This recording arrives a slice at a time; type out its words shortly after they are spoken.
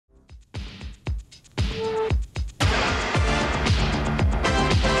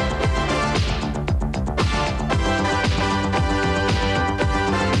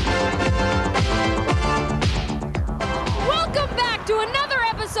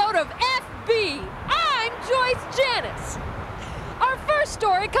episode of FB. I'm Joyce Janiss. Our first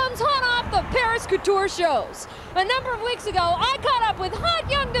story comes hot off the Paris couture shows. A number of weeks ago, I caught up with hot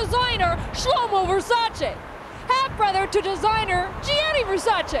young designer Shlomo Versace, half-brother to designer Gianni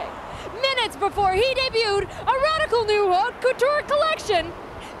Versace, minutes before he debuted a radical new haute couture collection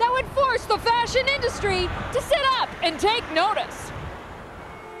that would force the fashion industry to sit up and take notice.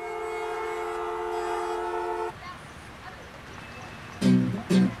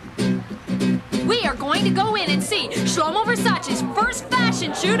 We are going to go in and see Shlomo Versace's first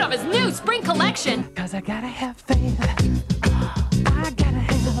fashion shoot of his new spring collection. Cause I gotta have faith. I gotta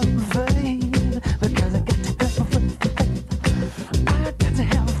have faith. Because I got to have faith. I got to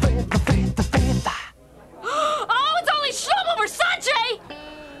have faith. Oh, it's only Shlomo Versace!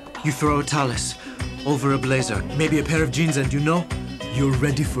 You throw a talus over a blazer, maybe a pair of jeans, and you know you're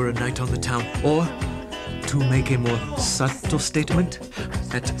ready for a night on the town. Or to make a more subtle statement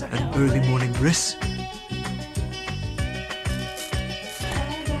at an early morning bris.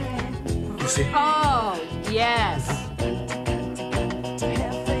 You see? Oh, yes.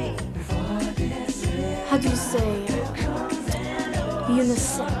 How do you say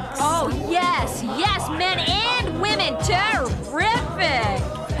unisex? Oh, yes, yes, men and women, terrific!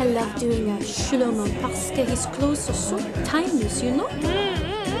 I love doing a Shlomo parce que his clothes are so timeless, you know?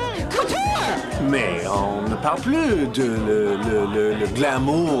 Couture! Mais on ne parle plus de le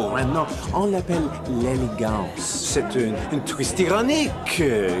glamour maintenant. On l'appelle l'élégance. C'est une twist ironique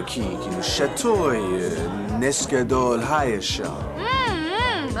qui nous chatouille. Nescadol Hayesha.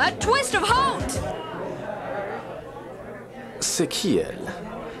 A twist of haute! C'est qui elle?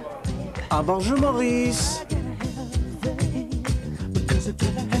 Ah bonjour Maurice.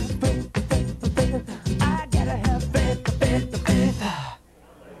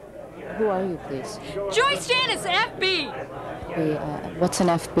 Who are you, please? Joyce Janiss, FB! What's an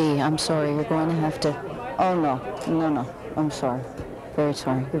FB? I'm sorry, you're going to have to... Oh, no. I'm sorry. Very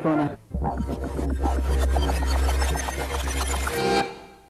sorry. You're going to...